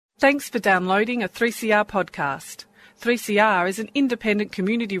Thanks for downloading a 3CR podcast. 3CR is an independent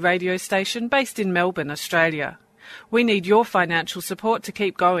community radio station based in Melbourne, Australia. We need your financial support to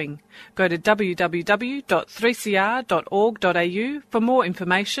keep going. Go to www.3cr.org.au for more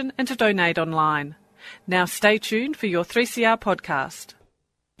information and to donate online. Now stay tuned for your 3CR podcast.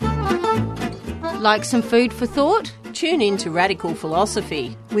 Like some food for thought? Tune in to Radical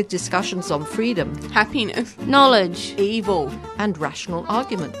Philosophy with discussions on freedom, happiness, knowledge, evil and rational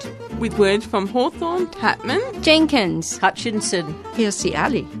argument. With words from Hawthorne, Tatman, Jenkins, Hutchinson, Hirsi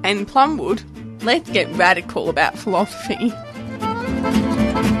Ali and Plumwood. Let's get radical about philosophy.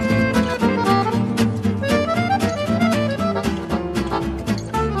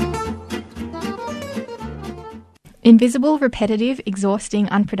 Invisible, repetitive, exhausting,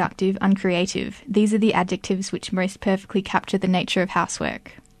 unproductive, uncreative. These are the adjectives which most perfectly capture the nature of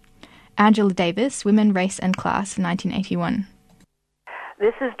housework. Angela Davis, Women, Race and Class, 1981.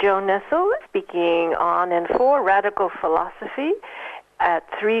 This is Jo Nessel speaking on and for Radical Philosophy at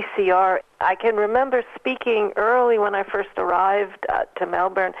 3CR. I can remember speaking early when I first arrived to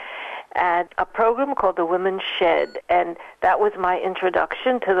Melbourne at a program called The Women's Shed, and that was my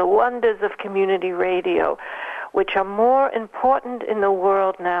introduction to the wonders of community radio, which are more important in the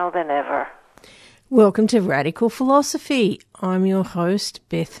world now than ever. Welcome to Radical Philosophy. I'm your host,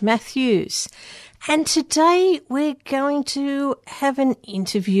 Beth Matthews. And today we're going to have an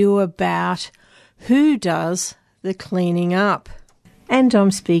interview about who does the cleaning up. And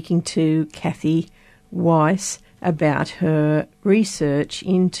I'm speaking to Kathy Weiss about her research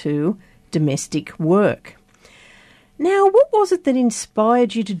into domestic work. Now, what was it that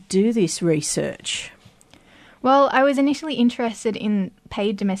inspired you to do this research? Well, I was initially interested in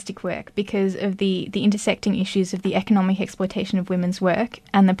paid domestic work because of the intersecting issues of the economic exploitation of women's work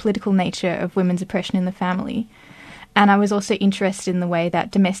and the political nature of women's oppression in the family. And I was also interested in the way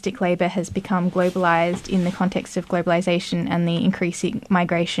that domestic labour has become globalised in the context of globalisation and the increasing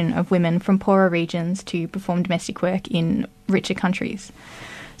migration of women from poorer regions to perform domestic work in richer countries.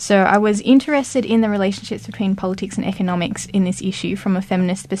 So I was interested in the relationships between politics and economics in this issue from a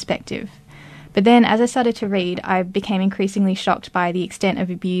feminist perspective. But then, as I started to read, I became increasingly shocked by the extent of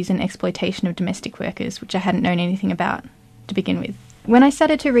abuse and exploitation of domestic workers, which I hadn't known anything about to begin with. When I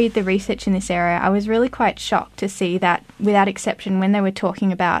started to read the research in this area, I was really quite shocked to see that, without exception, when they were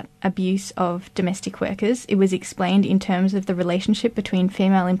talking about abuse of domestic workers, it was explained in terms of the relationship between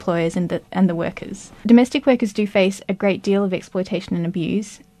female employers and the workers. Domestic workers do face a great deal of exploitation and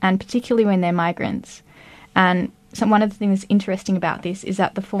abuse, and particularly when they're migrants. And so one of the things interesting about this is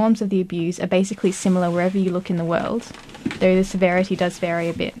that the forms of the abuse are basically similar wherever you look in the world, though the severity does vary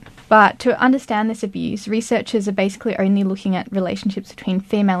a bit. But to understand this abuse, researchers are basically only looking at relationships between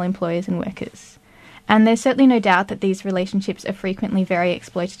female employers and workers. And there's certainly no doubt that these relationships are frequently very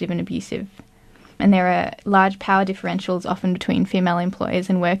exploitative and abusive. And there are large power differentials often between female employers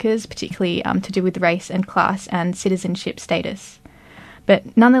and workers, particularly to do with race and class and citizenship status.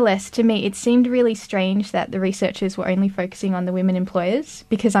 But nonetheless, to me, it seemed really strange that the researchers were only focusing on the women employers,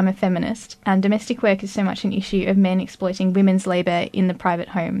 because I'm a feminist, and domestic work is so much an issue of men exploiting women's labour in the private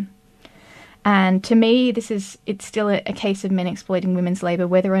home. And to me, it's still a case of men exploiting women's labour,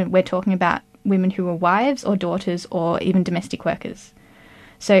 whether we're talking about women who are wives or daughters or even domestic workers.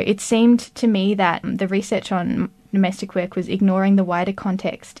 So it seemed to me that the research on domestic work was ignoring the wider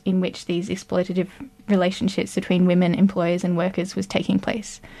context in which these exploitative relationships between women employers and workers was taking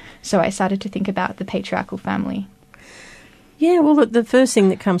place. So I started to think about the patriarchal family. Yeah, well, the first thing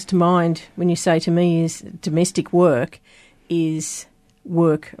that comes to mind when you say to me is domestic work is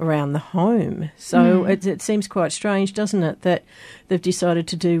work around the home. So it seems quite strange, doesn't it, that they've decided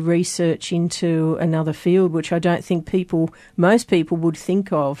to do research into another field, which I don't think most people would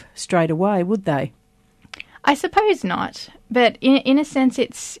think of straight away, would they? I suppose not, but in a sense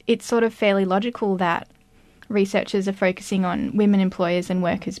it's sort of fairly logical that researchers are focusing on women employers and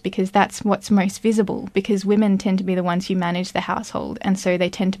workers because that's what's most visible, because women tend to be the ones who manage the household, and so they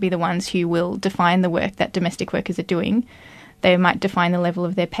tend to be the ones who will define the work that domestic workers are doing. They might define the level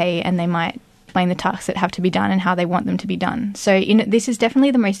of their pay, and they might explain the tasks that have to be done and how they want them to be done. So this is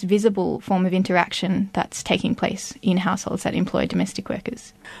definitely the most visible form of interaction that's taking place in households that employ domestic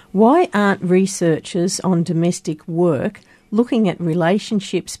workers. Why aren't researchers on domestic work looking at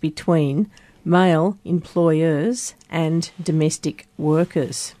relationships between male employers and domestic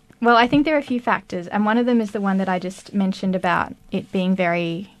workers? Well, I think there are a few factors, and one of them is the one that I just mentioned about it being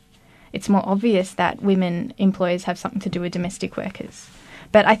it's more obvious that women employers have something to do with domestic workers.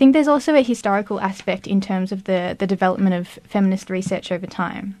 But I think there's also a historical aspect in terms of the development of feminist research over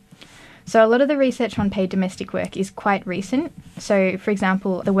time. So a lot of the research on paid domestic work is quite recent. So, for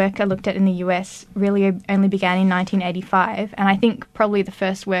example, the work I looked at in the US really only began in 1985, and I think probably the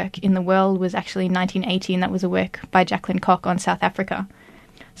first work in the world was actually in 1980, and that was a work by Jacqueline Koch on South Africa.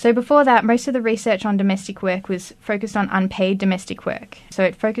 So before that, most of the research on domestic work was focused on unpaid domestic work. So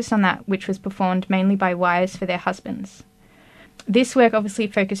it focused on that which was performed mainly by wives for their husbands. This work obviously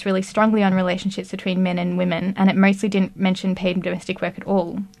focused really strongly on relationships between men and women, and it mostly didn't mention paid domestic work at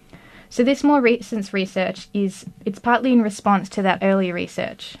all. So this more recent research it's partly in response to that earlier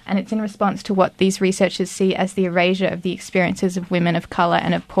research, and it's in response to what these researchers see as the erasure of the experiences of women of colour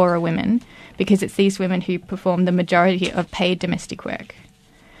and of poorer women, because it's these women who perform the majority of paid domestic work.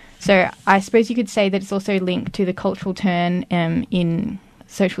 So I suppose you could say that it's also linked to the cultural turn in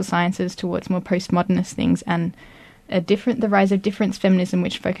social sciences towards more postmodernist things, and the rise of difference feminism,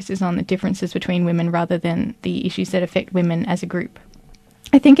 which focuses on the differences between women rather than the issues that affect women as a group.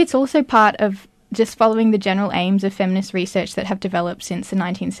 I think it's also part of just following the general aims of feminist research that have developed since the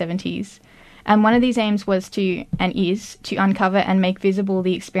 1970s. And one of these aims was to uncover and make visible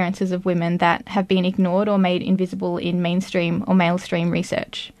the experiences of women that have been ignored or made invisible in mainstream or mainstream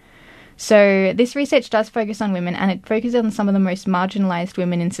research. So this research does focus on women, and it focuses on some of the most marginalised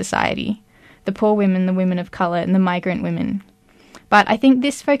women in society, the poor women, the women of colour, and the migrant women. But I think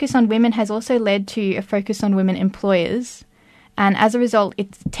this focus on women has also led to a focus on women employers, and as a result,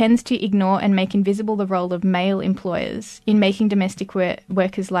 it tends to ignore and make invisible the role of male employers in making domestic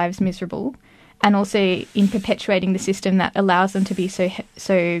workers' lives miserable, and also in perpetuating the system that allows them to be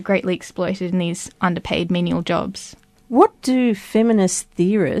so greatly exploited in these underpaid menial jobs. What do feminist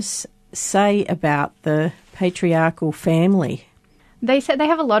theorists say about the patriarchal family? They say they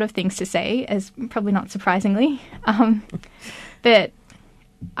have a lot of things to say, as probably not surprisingly. But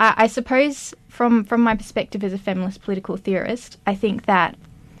I suppose from my perspective as a feminist political theorist, I think that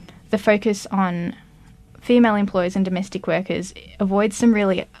the focus on female employers and domestic workers avoids some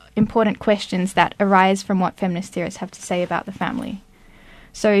really important questions that arise from what feminist theorists have to say about the family.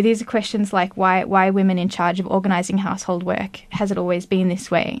 So these are questions like why women in charge of organising household work? Has it always been this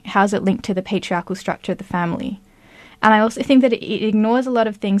way? How is it linked to the patriarchal structure of the family? And I also think that it ignores a lot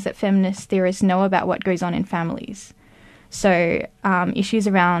of things that feminist theorists know about what goes on in families. So issues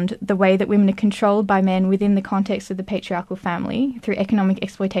around the way that women are controlled by men within the context of the patriarchal family through economic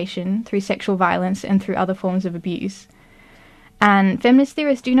exploitation, through sexual violence, and through other forms of abuse. And feminist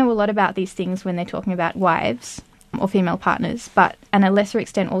theorists do know a lot about these things when they're talking about wives or female partners, but and a lesser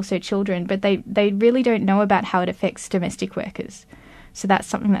extent also children, but they really don't know about how it affects domestic workers. So that's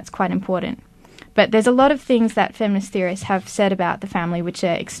something that's quite important. But there's a lot of things that feminist theorists have said about the family which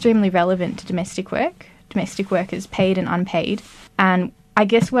are extremely relevant to domestic workers, paid and unpaid. And I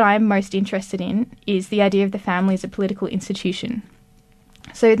guess what I'm most interested in is the idea of the family as a political institution.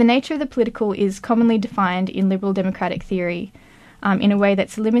 So the nature of the political is commonly defined in liberal democratic theory in a way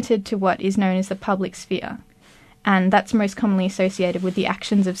that's limited to what is known as the public sphere. And that's most commonly associated with the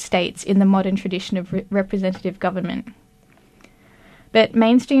actions of states in the modern tradition of representative government. But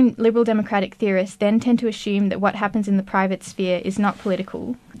mainstream liberal democratic theorists then tend to assume that what happens in the private sphere is not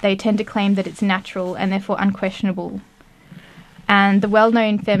political. They tend to claim that it's natural and therefore unquestionable. And the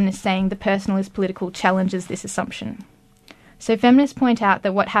well-known feminist saying, "the personal is political," challenges this assumption. So feminists point out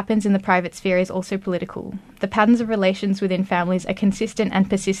that what happens in the private sphere is also political. The patterns of relations within families are consistent and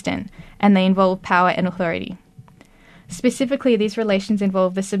persistent, and they involve power and authority. Specifically, these relations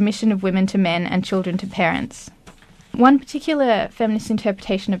involve the submission of women to men and children to parents. One particular feminist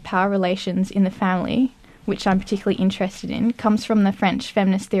interpretation of power relations in the family, which I'm particularly interested in, comes from the French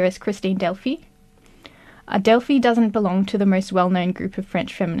feminist theorist Christine Delphi. Delphi doesn't belong to the most well-known group of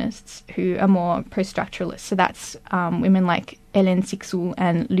French feminists who are more post-structuralists. So that's women like Hélène Cixous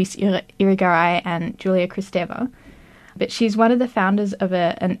and Luce Irigaray and Julia Kristeva. But she's one of the founders of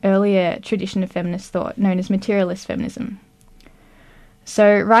an earlier tradition of feminist thought known as materialist feminism.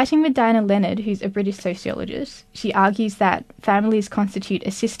 So, writing with Diana Leonard, who's a British sociologist, she argues that families constitute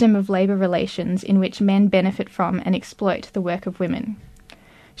a system of labour relations in which men benefit from and exploit the work of women.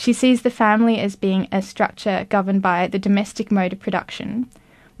 She sees the family as being a structure governed by the domestic mode of production,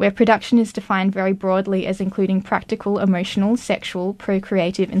 where production is defined very broadly as including practical, emotional, sexual,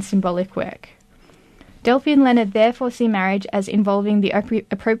 procreative and symbolic work. Delphi and Leonard therefore see marriage as involving the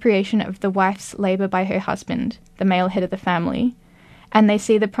appropriation of the wife's labour by her husband, the male head of the family, and they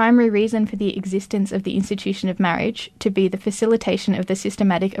see the primary reason for the existence of the institution of marriage to be the facilitation of the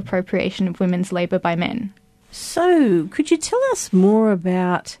systematic appropriation of women's labour by men. So, could you tell us more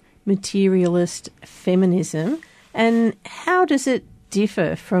about materialist feminism and how does it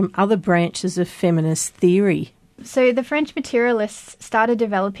differ from other branches of feminist theory? So the French materialists started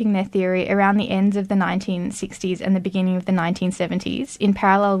developing their theory around the ends of the 1960s and the beginning of the 1970s, in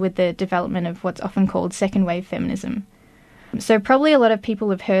parallel with the development of what's often called second-wave feminism. So probably a lot of people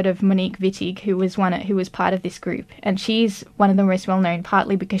have heard of Monique Wittig, who was part of this group, and she's one of the most well-known,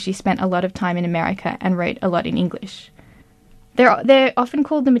 partly because she spent a lot of time in America and wrote a lot in English. They're often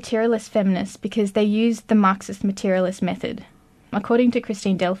called the materialist feminists because they used the Marxist materialist method. According to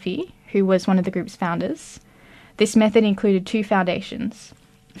Christine Delphi, who was one of the group's founders, this method included two foundations.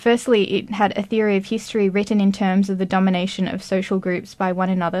 Firstly, it had a theory of history written in terms of the domination of social groups by one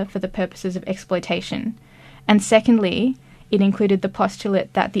another for the purposes of exploitation. And secondly, it included the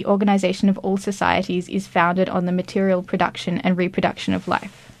postulate that the organisation of all societies is founded on the material production and reproduction of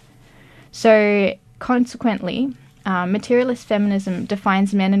life. So, consequently, materialist feminism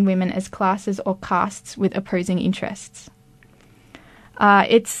defines men and women as classes or castes with opposing interests.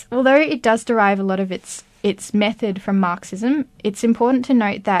 Although it does derive a lot of its method from Marxism, it's important to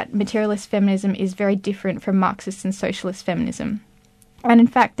note that materialist feminism is very different from Marxist and socialist feminism. And in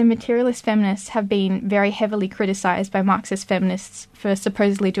fact, the materialist feminists have been very heavily criticised by Marxist feminists for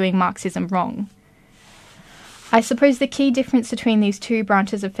supposedly doing Marxism wrong. I suppose the key difference between these two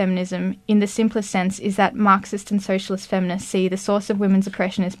branches of feminism, in the simplest sense, is that Marxist and socialist feminists see the source of women's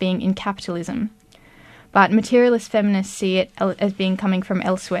oppression as being in capitalism, but materialist feminists see it as being coming from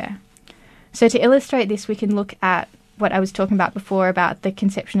elsewhere. So to illustrate this, we can look at what I was talking about before about the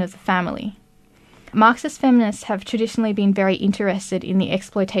conception of the family. Marxist feminists have traditionally been very interested in the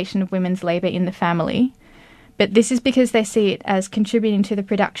exploitation of women's labour in the family, but this is because they see it as contributing to the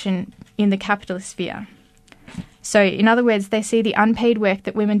production in the capitalist sphere. So, in other words, they see the unpaid work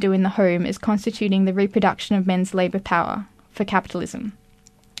that women do in the home as constituting the reproduction of men's labour power for capitalism.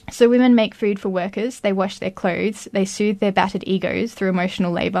 So women make food for workers, they wash their clothes, they soothe their battered egos through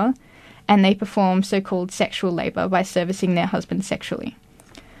emotional labour, and they perform so-called sexual labour by servicing their husbands sexually.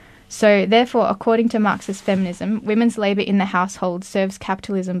 So, therefore, according to Marxist feminism, women's labour in the household serves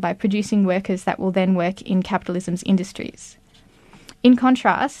capitalism by producing workers that will then work in capitalism's industries. In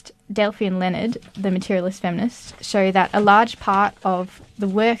contrast, Delphi and Leonard, the materialist feminists, show that a large part of the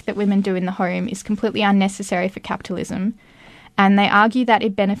work that women do in the home is completely unnecessary for capitalism, and they argue that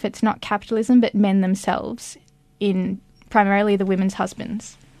it benefits not capitalism but men themselves, in primarily the women's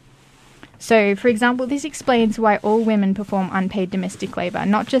husbands. So, for example, this explains why all women perform unpaid domestic labour,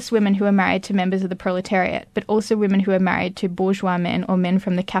 not just women who are married to members of the proletariat, but also women who are married to bourgeois men or men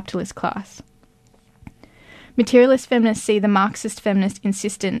from the capitalist class. Materialist feminists see the Marxist feminist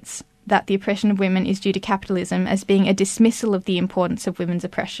insistence that the oppression of women is due to capitalism as being a dismissal of the importance of women's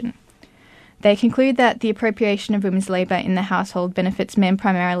oppression. They conclude that the appropriation of women's labour in the household benefits men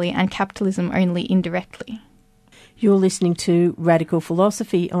primarily and capitalism only indirectly. You're listening to Radical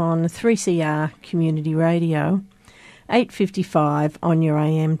Philosophy on 3CR Community Radio, 8:55 on your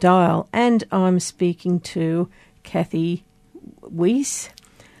AM dial, and I'm speaking to Kathy Weiss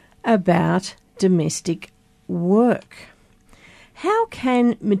about domestic work. How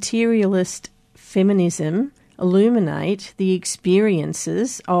can materialist feminism illuminate the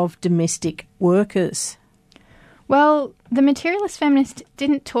experiences of domestic workers? Well, the materialist feminists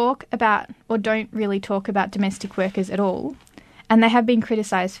didn't talk about, or don't really talk about, domestic workers at all, and they have been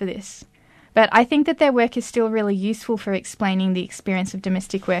criticised for this. But I think that their work is still really useful for explaining the experience of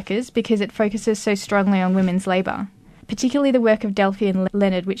domestic workers because it focuses so strongly on women's labour, particularly the work of Delphi and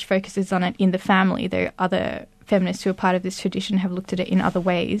Leonard, which focuses on it in the family, though other feminists who are part of this tradition have looked at it in other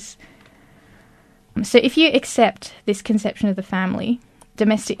ways. So if you accept this conception of the family,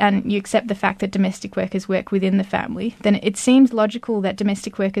 and you accept the fact that domestic workers work within the family, then it seems logical that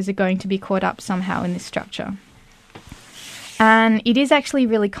domestic workers are going to be caught up somehow in this structure. And it is actually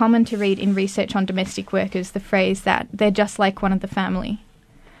really common to read in research on domestic workers the phrase that they're just like one of the family.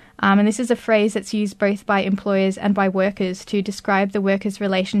 And this is a phrase that's used both by employers and by workers to describe the workers'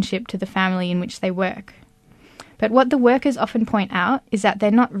 relationship to the family in which they work. But what the workers often point out is that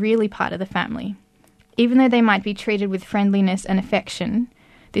they're not really part of the family. Even though they might be treated with friendliness and affection,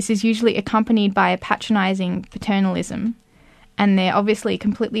 this is usually accompanied by a patronising paternalism, and they're obviously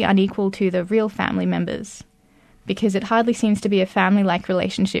completely unequal to the real family members, because it hardly seems to be a family-like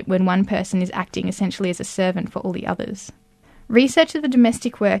relationship when one person is acting essentially as a servant for all the others. Research of the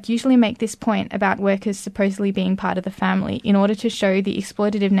domestic work usually make this point about workers supposedly being part of the family in order to show the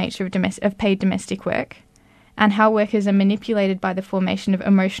exploitative nature of paid domestic work, and how workers are manipulated by the formation of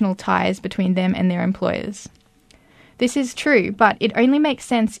emotional ties between them and their employers. This is true, but it only makes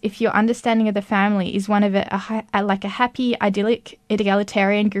sense if your understanding of the family is one of a happy, idyllic,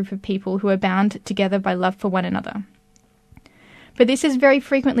 egalitarian group of people who are bound together by love for one another. But this is very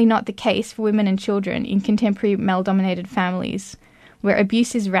frequently not the case for women and children in contemporary male-dominated families, where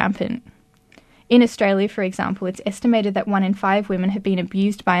abuse is rampant. In Australia, for example, it's estimated that 1 in 5 women have been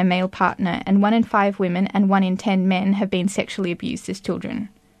abused by a male partner, and 1 in 5 women and 1 in 10 men have been sexually abused as children.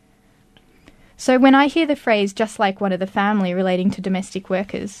 So when I hear the phrase "just like one of the family" relating to domestic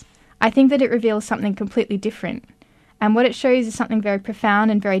workers, I think that it reveals something completely different. And what it shows is something very profound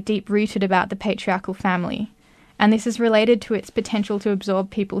and very deep-rooted about the patriarchal family. And this is related to its potential to absorb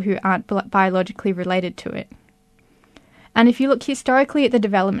people who aren't biologically related to it. And if you look historically at the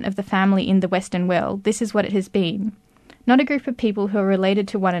development of the family in the Western world, this is what it has been. Not a group of people who are related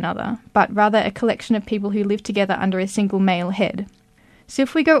to one another, but rather a collection of people who live together under a single male head. So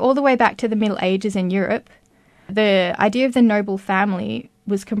if we go all the way back to the Middle Ages in Europe, the idea of the noble family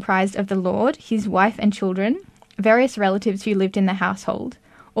was comprised of the lord, his wife and children, various relatives who lived in the household,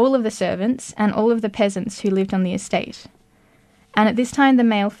 all of the servants, and all of the peasants who lived on the estate. And at this time, the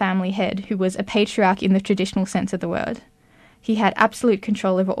male family head, who was a patriarch in the traditional sense of the word, he had absolute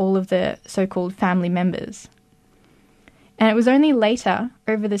control over all of the so-called family members. And it was only later,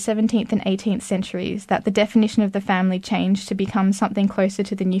 over the 17th and 18th centuries, that the definition of the family changed to become something closer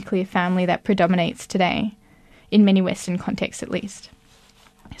to the nuclear family that predominates today, in many Western contexts at least.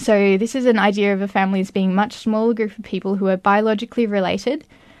 So this is an idea of a family as being a much smaller group of people who are biologically related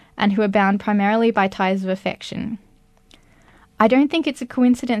and who are bound primarily by ties of affection. I don't think it's a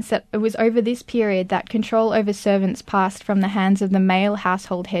coincidence that it was over this period that control over servants passed from the hands of the male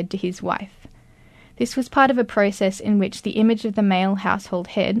household head to his wife. This was part of a process in which the image of the male household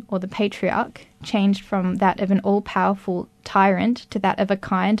head, or the patriarch, changed from that of an all-powerful tyrant to that of a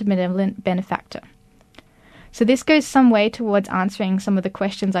kind, benevolent benefactor. So this goes some way towards answering some of the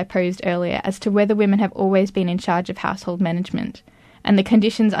questions I posed earlier as to whether women have always been in charge of household management, and the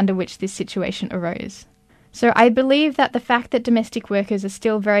conditions under which this situation arose. So I believe that the fact that domestic workers are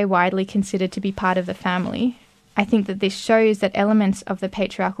still very widely considered to be part of the family, I think that this shows that elements of the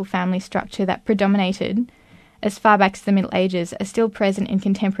patriarchal family structure that predominated as far back as the Middle Ages are still present in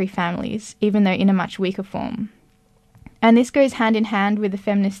contemporary families, even though in a much weaker form. And this goes hand in hand with the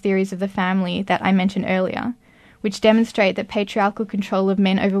feminist theories of the family that I mentioned earlier, which demonstrate that patriarchal control of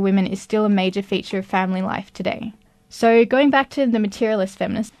men over women is still a major feature of family life today. So going back to the materialist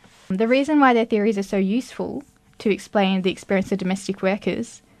feminists, the reason why their theories are so useful to explain the experience of domestic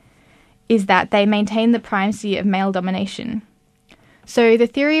workers is that they maintain the primacy of male domination. So the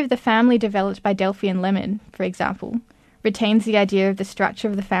theory of the family developed by Delphi and Lemon, for example, retains the idea of the structure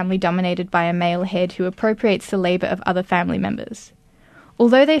of the family dominated by a male head who appropriates the labour of other family members.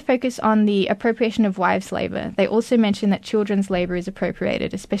 Although they focus on the appropriation of wives' labour, they also mention that children's labour is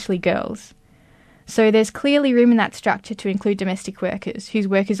appropriated, especially girls. So there's clearly room in that structure to include domestic workers, whose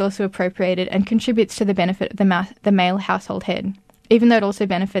work is also appropriated and contributes to the benefit of the male household head, even though it also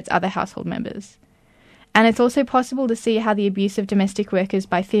benefits other household members. And it's also possible to see how the abuse of domestic workers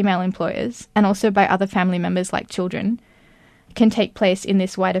by female employers, and also by other family members like children, can take place in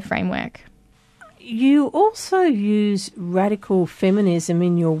this wider framework. You also use radical feminism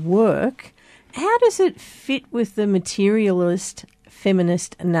in your work. How does it fit with the materialist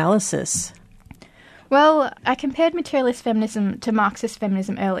feminist analysis? Well, I compared materialist feminism to Marxist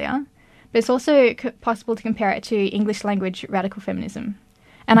feminism earlier, but it's also possible to compare it to English language radical feminism.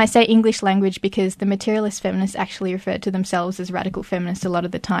 And I say English language because the materialist feminists actually refer to themselves as radical feminists a lot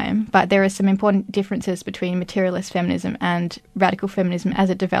of the time, but there are some important differences between materialist feminism and radical feminism as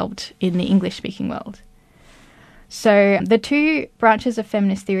it developed in the English-speaking world. So the two branches of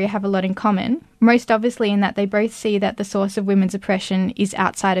feminist theory have a lot in common, most obviously in that they both see that the source of women's oppression is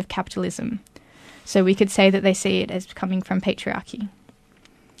outside of capitalism. So we could say that they see it as coming from patriarchy.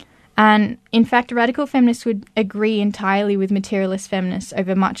 And in fact, radical feminists would agree entirely with materialist feminists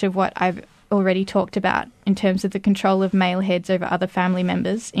over much of what I've already talked about in terms of the control of male heads over other family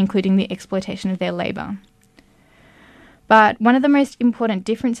members, including the exploitation of their labour. But one of the most important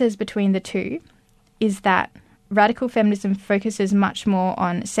differences between the two is that radical feminism focuses much more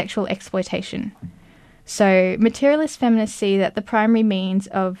on sexual exploitation. So materialist feminists see that the primary means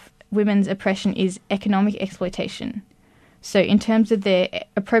of women's oppression is economic exploitation. So in terms of the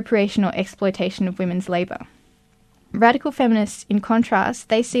appropriation or exploitation of women's labour. Radical feminists, in contrast,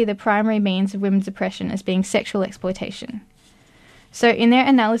 they see the primary means of women's oppression as being sexual exploitation. So in their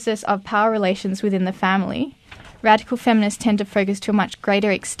analysis of power relations within the family, radical feminists tend to focus to a much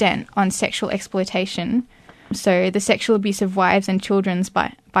greater extent on sexual exploitation, so the sexual abuse of wives and children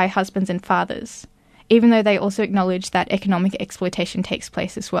by husbands and fathers, even though they also acknowledge that economic exploitation takes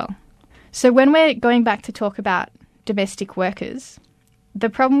place as well. So when we're going back to talk about domestic workers, the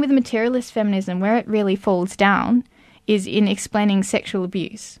problem with materialist feminism, where it really falls down, is in explaining sexual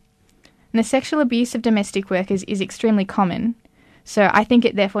abuse. And the sexual abuse of domestic workers is extremely common, so I think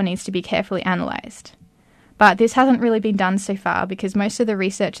it therefore needs to be carefully analysed. But this hasn't really been done so far because most of the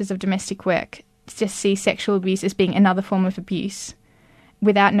researchers of domestic work just see sexual abuse as being another form of abuse,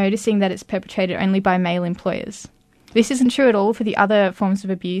 without noticing that it's perpetrated only by male employers. This isn't true at all for the other forms of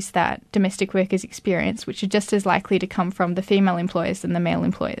abuse that domestic workers experience, which are just as likely to come from the female employers than the male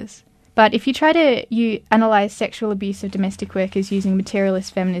employers. But if you try to analyse sexual abuse of domestic workers using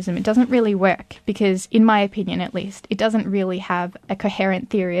materialist feminism, it doesn't really work because, in my opinion at least, it doesn't really have a coherent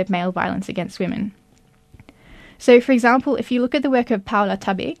theory of male violence against women. So, for example, if you look at the work of Paula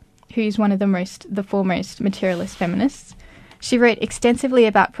Tabet, who's one of the foremost materialist feminists, she wrote extensively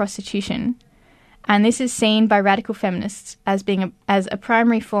about prostitution, and this is seen by radical feminists as being as a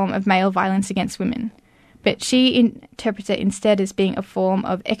primary form of male violence against women. But she interprets it instead as being a form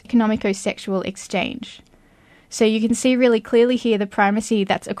of economico-sexual exchange. So you can see really clearly here the primacy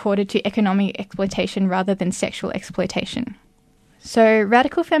that's accorded to economic exploitation rather than sexual exploitation. So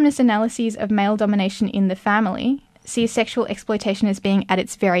radical feminist analyses of male domination in the family see sexual exploitation as being at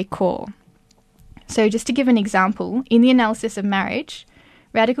its very core. So just to give an example, in the analysis of marriage,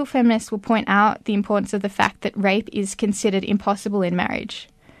 radical feminists will point out the importance of the fact that rape is considered impossible in marriage.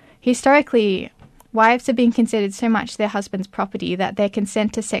 Historically, wives have been considered so much their husband's property that their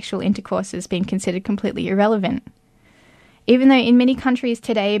consent to sexual intercourse has been considered completely irrelevant. Even though in many countries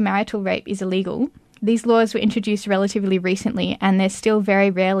today marital rape is illegal, these laws were introduced relatively recently and they're still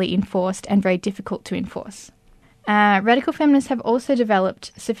very rarely enforced and very difficult to enforce. Radical feminists have also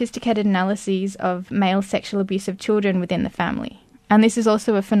developed sophisticated analyses of male sexual abuse of children within the family. And this is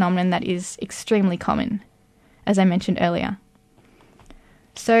also a phenomenon that is extremely common, as I mentioned earlier.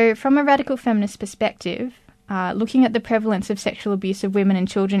 So from a radical feminist perspective, looking at the prevalence of sexual abuse of women and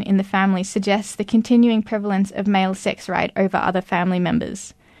children in the family suggests the continuing prevalence of male sex right over other family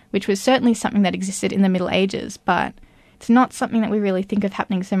members, which was certainly something that existed in the Middle Ages, but it's not something that we really think of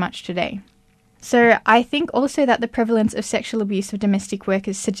happening so much today. So I think also that the prevalence of sexual abuse of domestic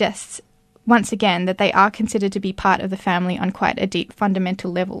workers suggests, once again, that they are considered to be part of the family on quite a deep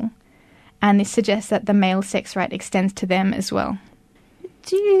fundamental level, and this suggests that the male sex right extends to them as well.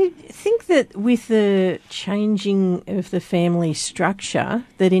 Do you think that with the changing of the family structure,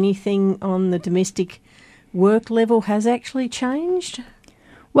 that anything on the domestic work level has actually changed?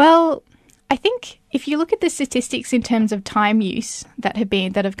 Well, I think if you look at the statistics in terms of time use that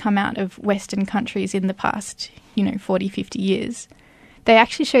have come out of Western countries in the past, 40, 50 years, they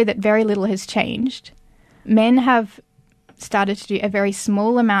actually show that very little has changed. Men have started to do a very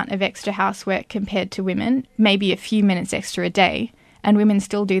small amount of extra housework compared to women, maybe a few minutes extra a day, and women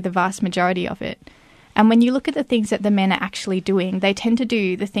still do the vast majority of it. And when you look at the things that the men are actually doing, they tend to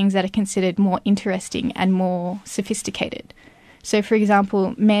do the things that are considered more interesting and more sophisticated. So, for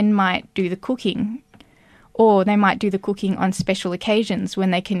example, men might do the cooking, or they might do the cooking on special occasions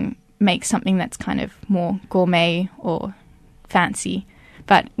when they can make something that's kind of more gourmet or fancy.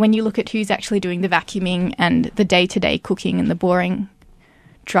 But when you look at who's actually doing the vacuuming and the day-to-day cooking and the boring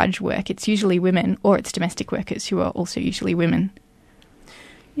drudge work, it's usually women, or it's domestic workers who are also usually women.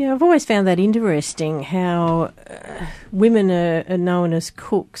 Yeah, I've always found that interesting how women are known as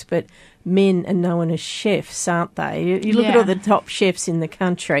cooks, but men are known as chefs, aren't they? You look at all the top chefs in the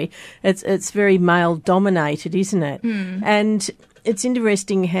country, it's very male-dominated, isn't it? Mm. And it's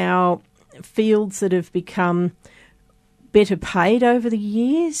interesting how fields that have become better paid over the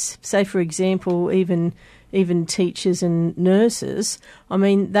years, say, for example, even teachers and nurses, I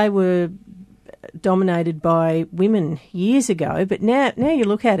mean, they were dominated by women years ago, but now you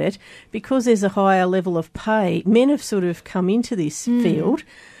look at it, because there's a higher level of pay, men have sort of come into this field,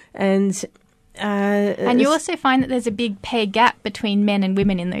 and you also find that there's a big pay gap between men and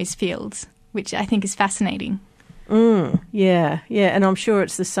women in those fields, which I think is fascinating. Yeah, and I'm sure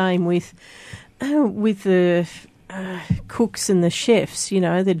it's the same with the cooks and the chefs.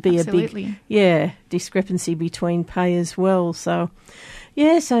 There'd be Absolutely. A big discrepancy between pay as well. So.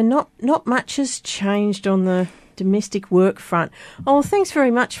 Yeah, so not much has changed on the domestic work front. Oh, well, thanks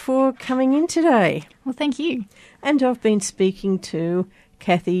very much for coming in today. Well, thank you. And I've been speaking to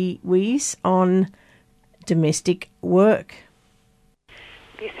Kathy Weiss on domestic work.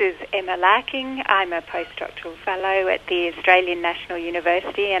 This is Emma Larking. I'm a postdoctoral fellow at the Australian National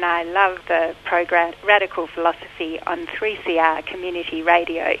University, and I love the program Radical Philosophy on 3CR Community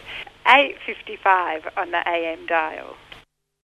Radio, 8:55 on the AM dial.